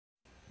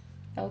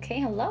Okay,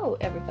 hello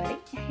everybody.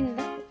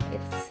 Hello,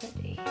 it's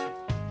Saturday.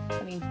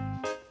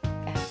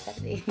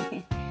 Saturday.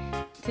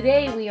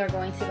 Today we are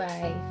going to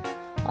buy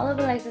all of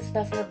Alexa's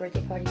stuff for her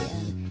birthday party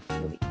and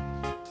movie.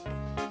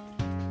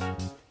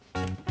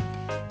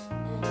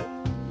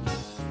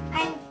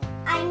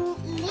 I'm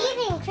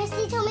leaving.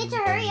 Christy told me to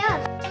hurry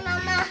up.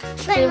 Mama.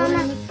 Say,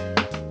 Mama.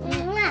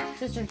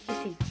 Sister,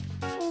 kissy.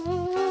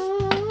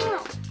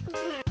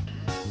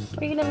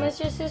 Are you gonna miss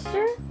your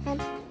sister?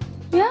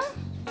 Yeah?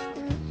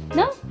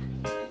 No?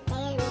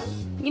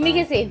 Give me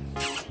a kissy.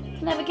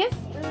 Can I have a kiss?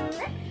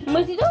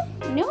 Besito?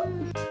 No?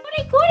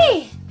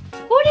 Goody,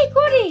 goody,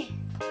 goody.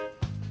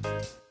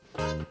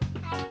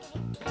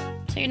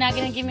 So you're not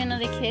gonna give me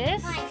another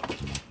kiss?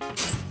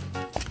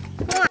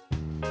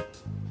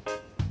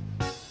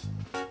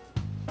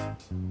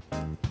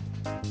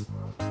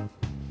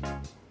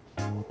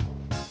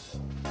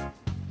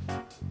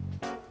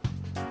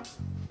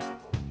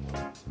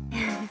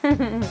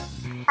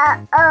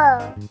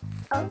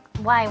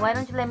 Why? Why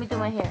don't you let me do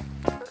my hair?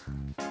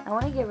 I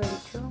want to get ready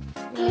too.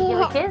 You give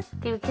a kiss?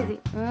 Give a kissy.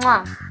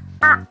 Mwah.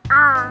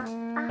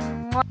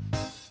 Mwah.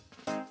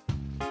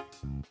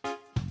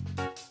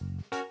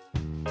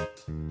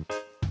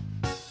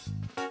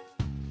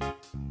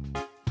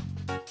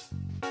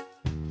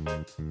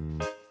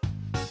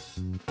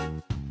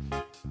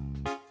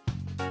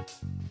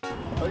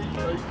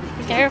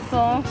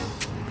 Careful.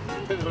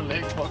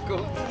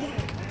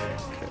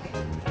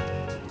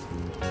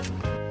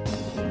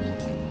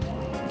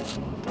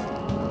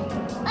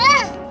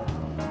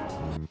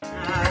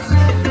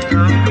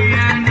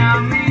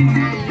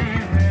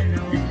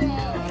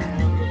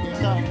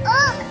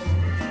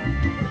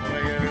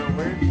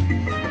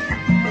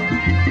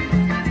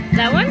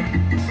 That one?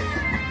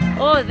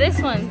 Oh, this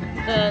one.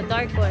 The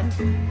dark one.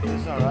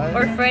 It's alright.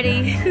 Or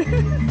Freddy.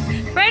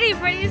 Freddy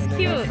is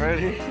cute.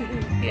 Freddy?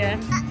 Yeah.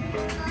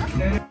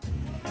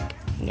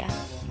 Yeah.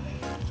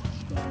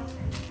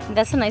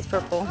 That's a nice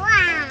purple.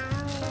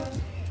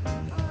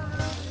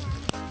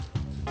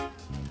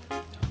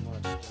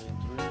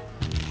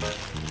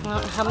 Wow.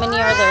 How many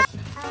are there?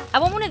 I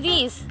want one of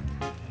these.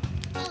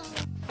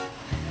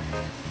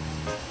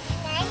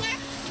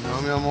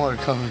 No, mi amor,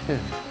 come in.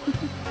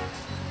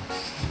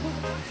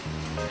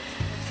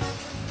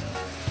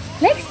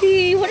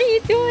 Lexi, what are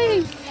you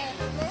doing?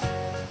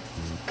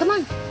 Come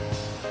on.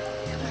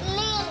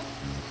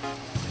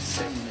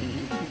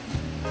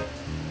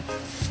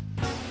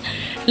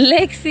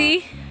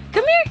 Lexi,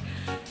 come here.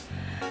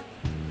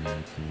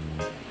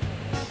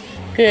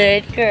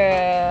 Good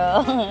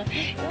girl.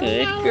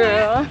 Good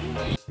girl.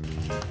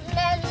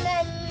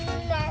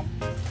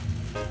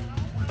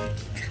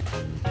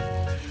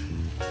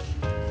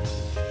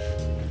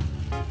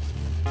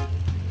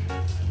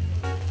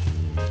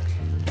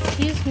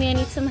 Excuse me, I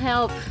need some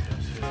help.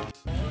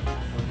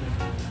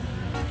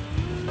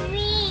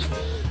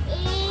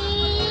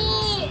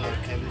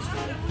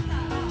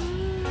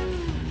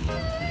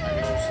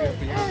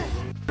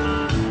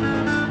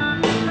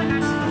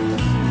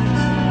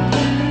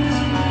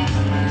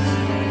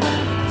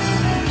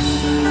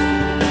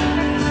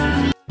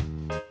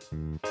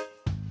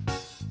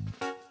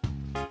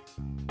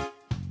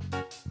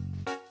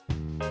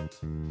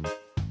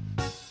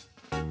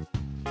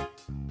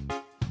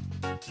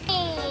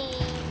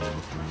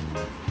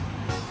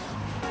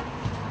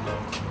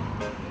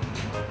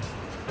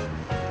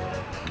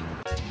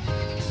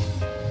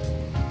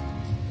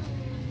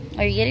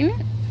 Are you getting it?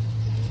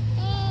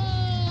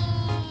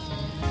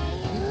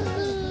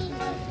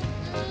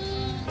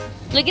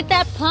 Look at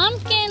that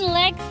pumpkin,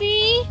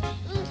 Lexi.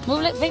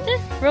 Move it, Victor,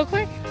 real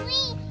quick.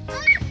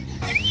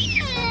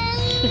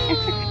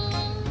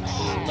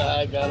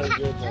 I got a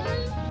good one.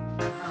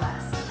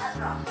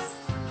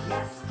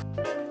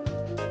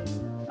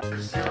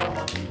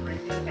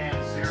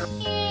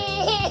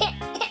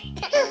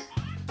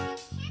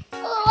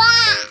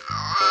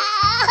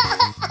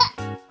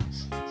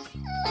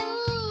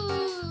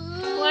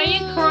 Why are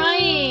you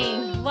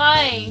crying?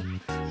 Why?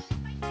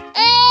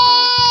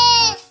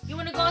 You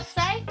want to go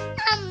outside?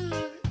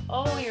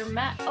 Oh, you're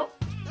mad. Oh.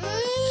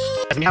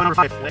 We have number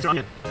 5. Next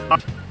onion.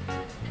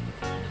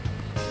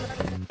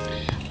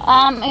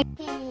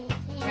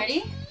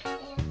 Ready?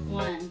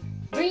 1.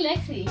 Bring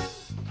Lexi.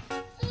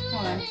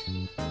 Hold on.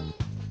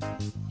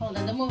 Hold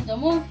on. Don't move.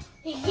 Don't move.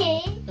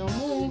 Don't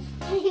move.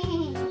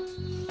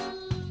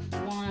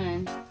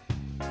 1,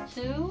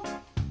 2,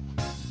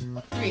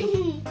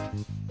 3.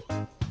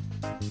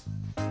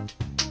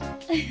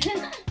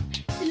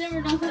 She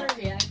never knows how to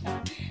react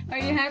now. Are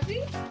you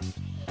happy?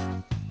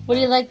 What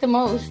do you like the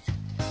most?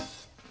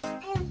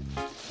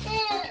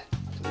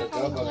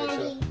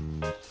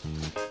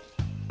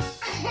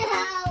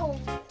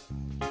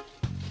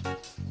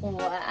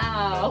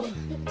 Wow.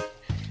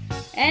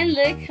 And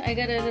look, I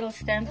got a little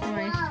stand for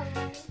my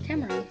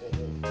camera.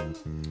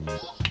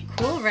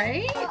 Cool,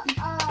 right?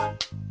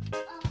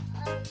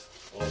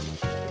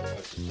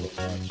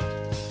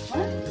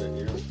 What?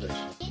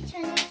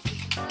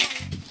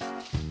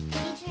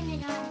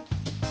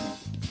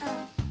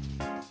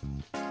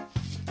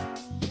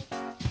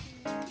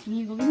 Can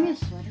you go get me a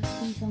sweater,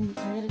 please. I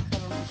gotta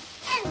cover me.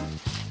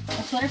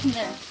 A sweater from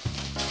there.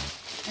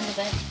 In the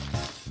bed.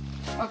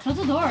 Or close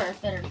the door. It's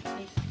better.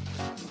 Please.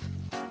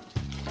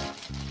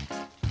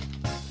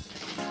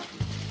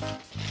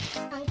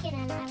 I'm kidding.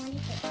 I want you to.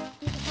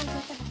 You can come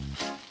with the bed.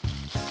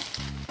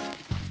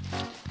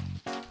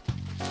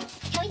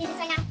 Can we do this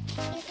right now?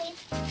 Please.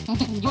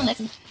 You want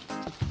Lexi?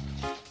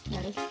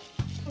 There it is.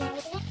 Am I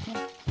waiting it? Yeah.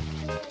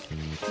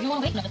 You want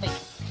to wait? No, wait.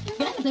 You're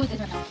not gonna play with this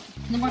right now.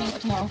 In the morning or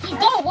tomorrow.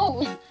 Oh,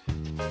 whoa!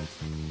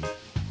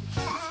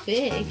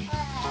 Big.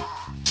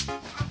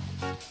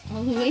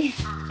 All the way.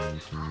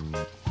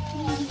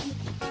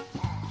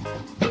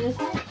 This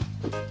side.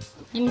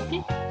 Let me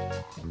see.